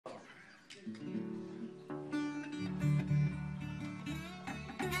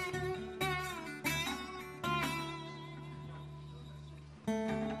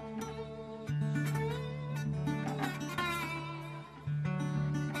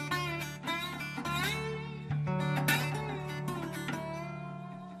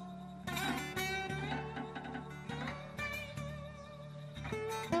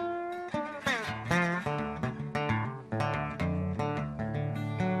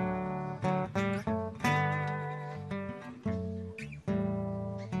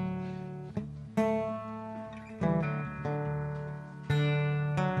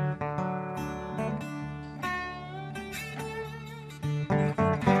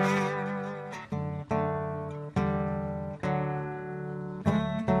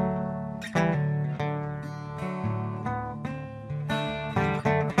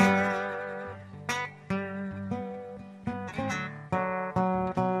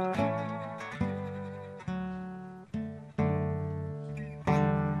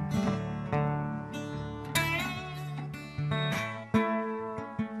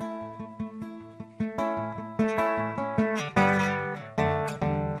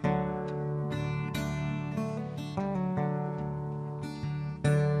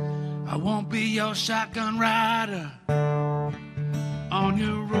I won't be your shotgun rider on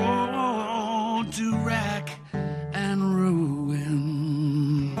your road to wreck and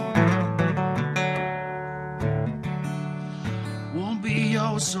ruin. Won't be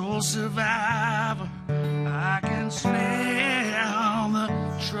your sole survivor. I can smell the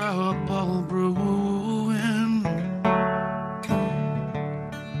trouble brewing.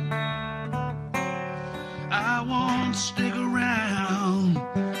 I won't stick around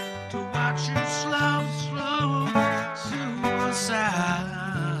to watch you slow suicide.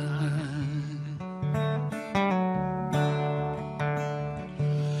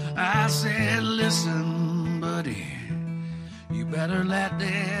 I said, listen, buddy, you better let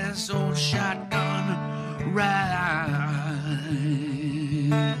this old shotgun ride.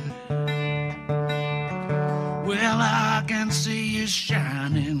 Well, I can see you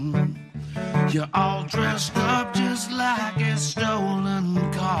shining. You're all dressed up just like a stolen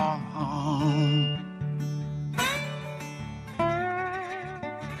car.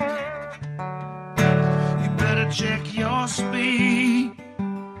 You better check your speed,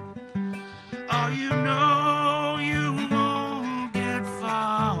 or you know you won't get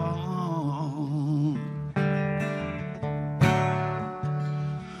far.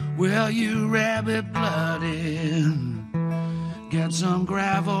 Well, you rabbit-blooded, get some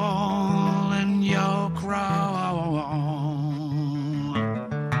gravel in your craw.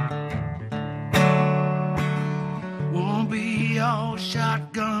 Won't be your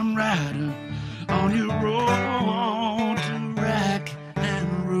shotgun rider on your road to wreck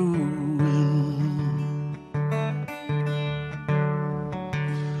and ruin.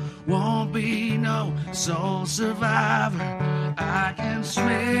 Won't be no sole survivor. I can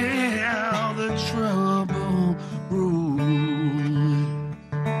smell the trouble brewing.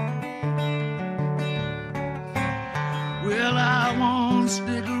 Well, I won't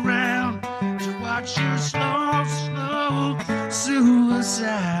stick around to watch you slow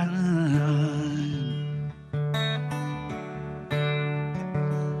suicide.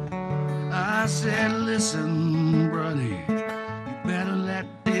 I said, listen, buddy, you better let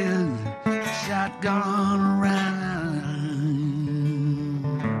this shotgun ride.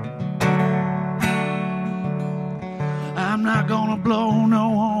 I'm not gonna blow no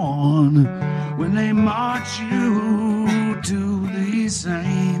horn when they march you to the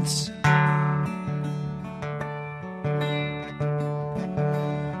saints.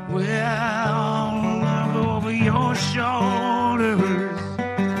 Well, look over your shoulders.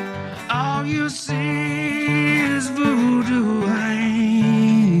 All you see is voodoo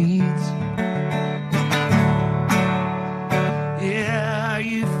ain't. Yeah,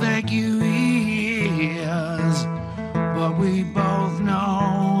 you think you is, but we both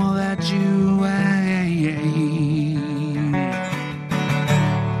know that you ain't.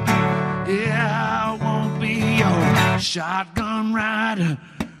 Yeah, I won't be your shotgun rider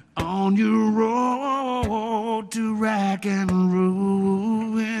on your road to rack and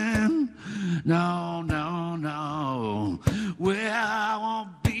ruin. No, no, no. Well, I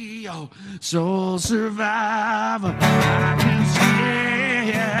won't be your sole survivor. I can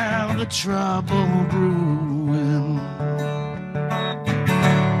smell the trouble brewing.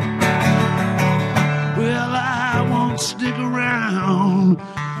 Well, I won't stick around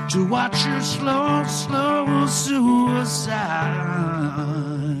to watch your slow suicide.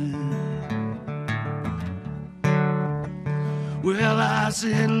 Well, I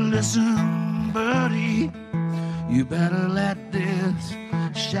said, listen, buddy, you better let this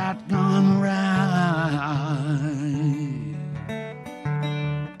shotgun ride.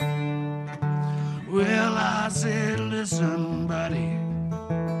 Well, I said, listen, buddy,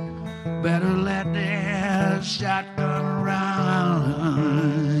 better let this shotgun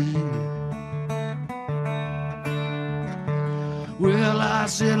ride. Well, I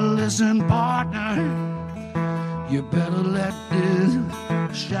said, listen, partner, you better let this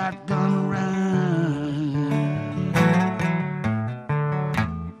shotgun ride.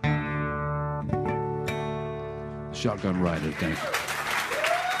 Shotgun Rider, thank you.